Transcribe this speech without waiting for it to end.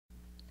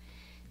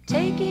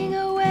taking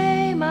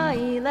away my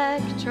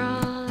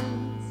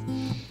electrons,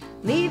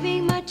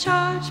 leaving my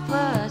charge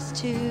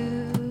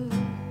 +2,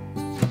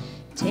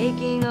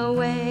 taking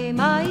away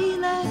my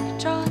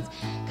electrons,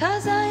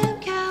 'cause I am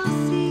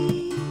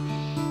calcium,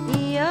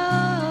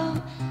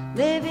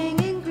 living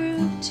in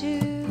group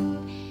 2,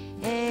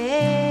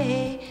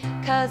 hey,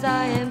 'cause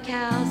I am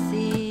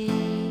calcium.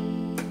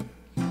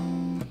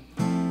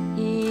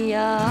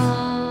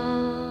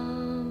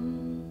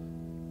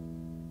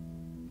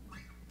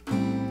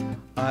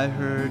 I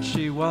heard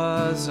she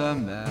was a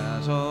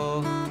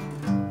metal,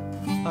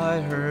 I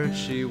heard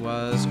she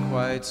was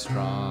quite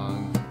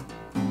strong,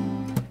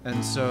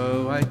 and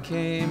so I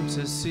came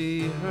to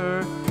see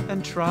her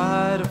and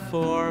try to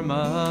form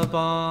a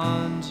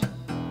bond.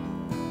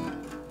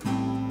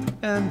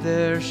 And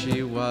there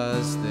she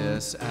was,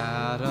 this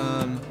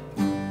atom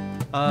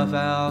of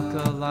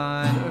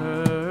alkaline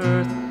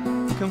earth,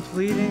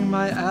 completing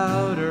my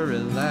outer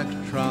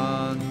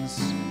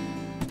electrons,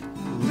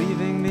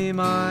 leaving me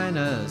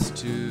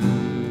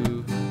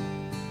 -2,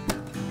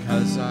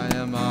 'cause I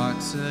am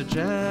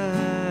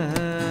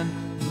oxygen,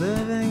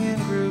 living in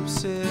group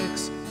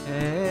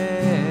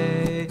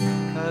 6A,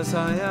 'cause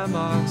I am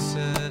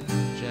oxygen,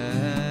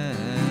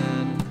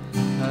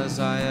 'cause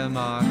I am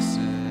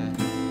oxygen.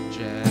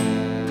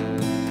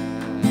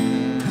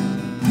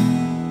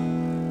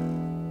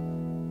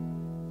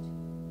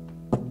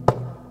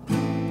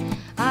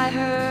 I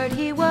heard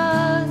he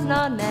was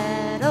not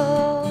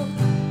metal,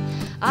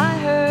 I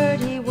heard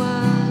he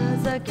was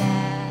a gas.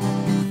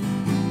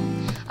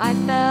 I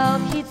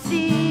felt he'd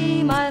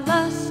see my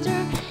luster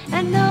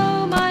and know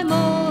my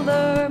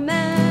molar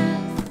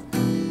mass.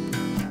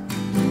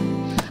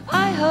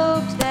 I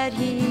hoped that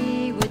he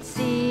would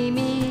see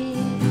me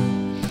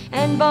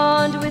and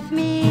bond with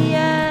me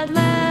at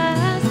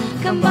last,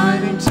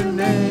 combining to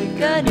make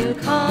a new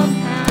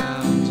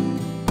compound,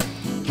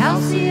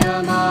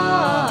 calcium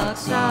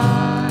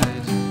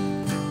oxide.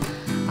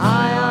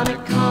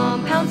 Ionic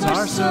compounds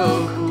are so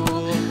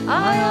cool,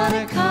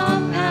 ionic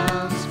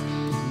compounds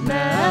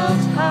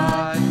melt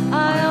high.